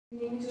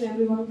Good evening to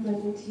everyone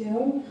present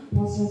here.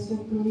 Most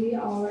respectfully,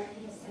 our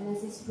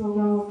NSS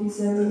program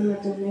officer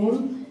Mr.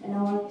 Lim and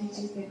our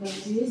teaching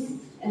faculties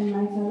and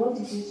my fellow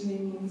teacher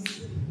trainees.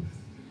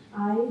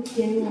 I,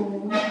 Kerry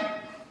Mohan,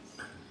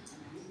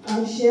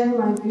 share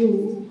my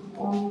view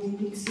on the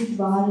Viksit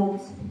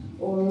Bharat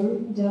or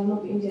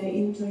Develop India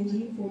in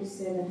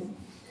 2047.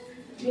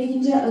 Make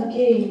India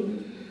again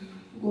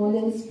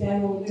golden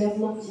sparrow,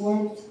 develop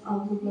world,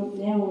 outlook not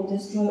narrow,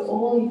 destroy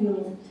all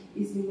evil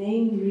is the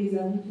main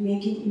reason.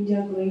 Making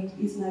India great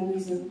is my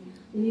vision.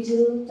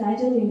 Little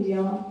title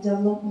India,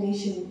 developed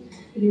nation,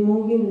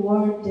 removing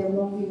word,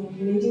 developing,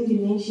 letting the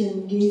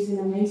nation gaze in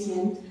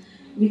amazement.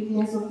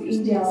 Witness of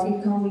India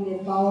becoming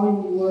a power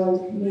in the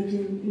world,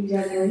 making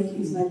India great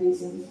is my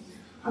vision.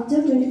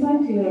 After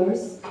 25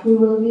 years, we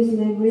will be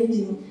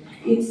celebrating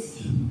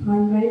its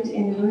 100th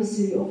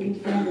anniversary of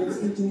independence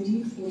in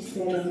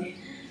 2047.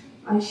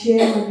 I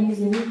share my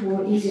vision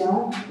for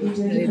India in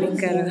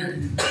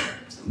 2047.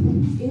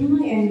 In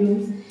my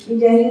endurance,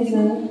 India is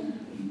a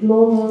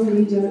global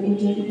leader in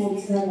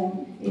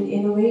 2047 in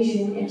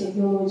innovation and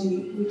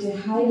technology with a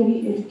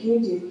highly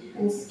educated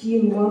and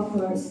skilled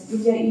workforce.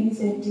 India is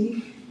at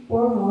the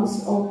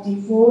foremost of the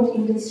fourth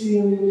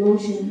industrial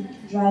revolution,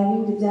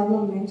 driving the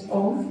development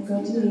of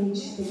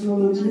cutting-edge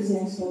technologies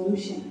and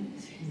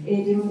solutions.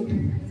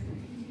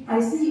 I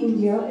see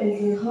India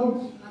as a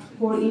hub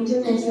for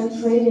international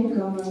trade and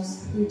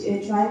commerce, with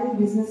a thriving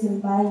business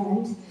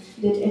environment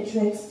that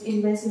attracts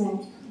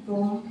investment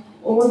from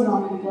all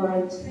around the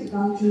world. The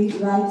country's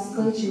rich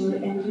culture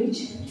and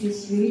rich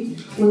history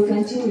will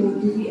continue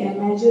to be a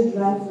major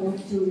drive for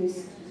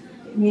tourists,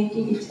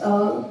 making it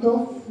a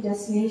top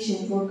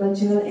destination for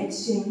cultural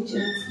exchange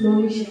and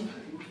exploration.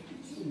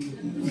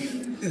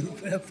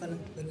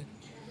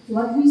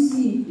 What we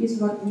see is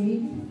what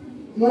we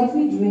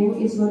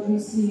dream is what we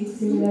see.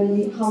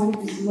 Similarly, how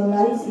we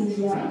visualize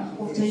India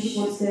of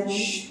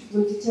 24/7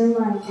 will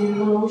determine the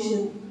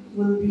revolution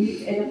will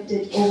be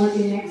adopted over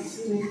the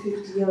next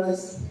 20-50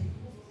 years.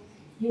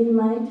 In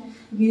my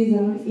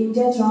vision,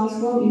 India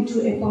transformed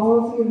into a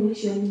powerful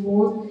nation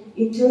both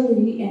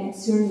internally and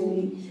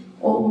externally.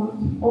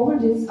 Over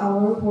this,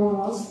 our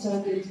foremost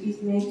target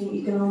is making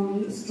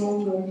economy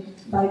stronger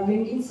by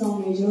bringing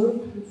some major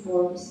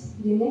reforms.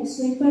 The next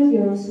 25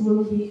 years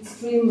will be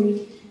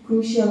extremely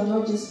crucial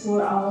not just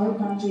for our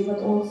country but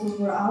also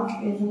for us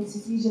as a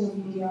citizen of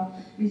India.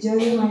 The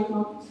journey might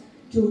not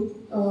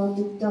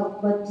look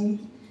tough, but the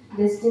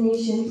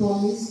destination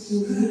promised to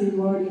be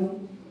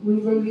rewarding. We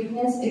will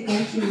witness a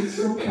country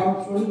so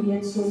powerful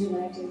yet so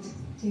united.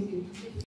 Thank you.